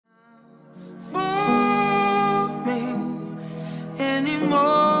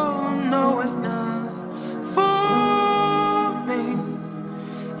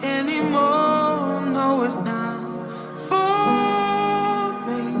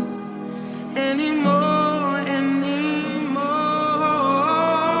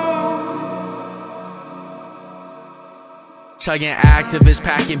Chugging activists,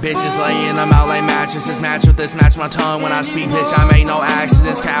 packing bitches, laying them out like mattresses. Match with this, match my tongue when I speak, bitch, I make no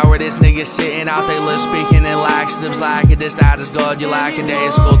accidents. Cowardice, niggas sitting out they list speaking in laxatives. Lack of this, that is good, you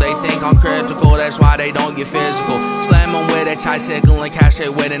lackadaisical. They think I'm critical, that's why they don't get physical. Slam them with a tricycle and cash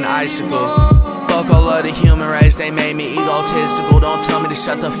it with an icicle. Fuck all of the human race, they made me egotistical. Don't tell me to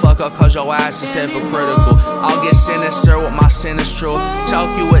shut the fuck up cause your ass is hypocritical. I'll get sinister with my sinistral.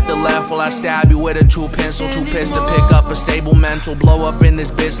 Choke you with the left while I stab you with a 2 pencil. 2 pissed to pick up a stable mental. Blow up in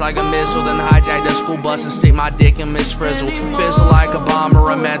this bitch like a missile, then hijack the school bus and stick my dick in Miss Frizzle. Fizzle like a bomb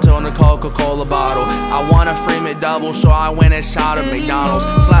or a mental in a Coca-Cola bottle. I want a free McDouble, so I went and shot at McDonald's.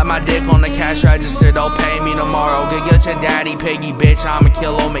 Slap my dick on the cash register, don't pay me tomorrow. Go get your daddy piggy, bitch, I'm a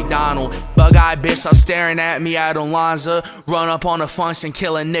kilo McDonald. Bug-eyed bitch, stop staring at me at Alonza. Run up on a function,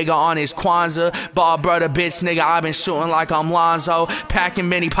 kill a nigga on his Kwanzaa. Ball brother bitch, nigga, I been shooting like I'm Lonzo. Packing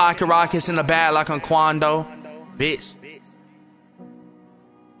mini pocket rockets in the bag like I'm Quando. Bitch.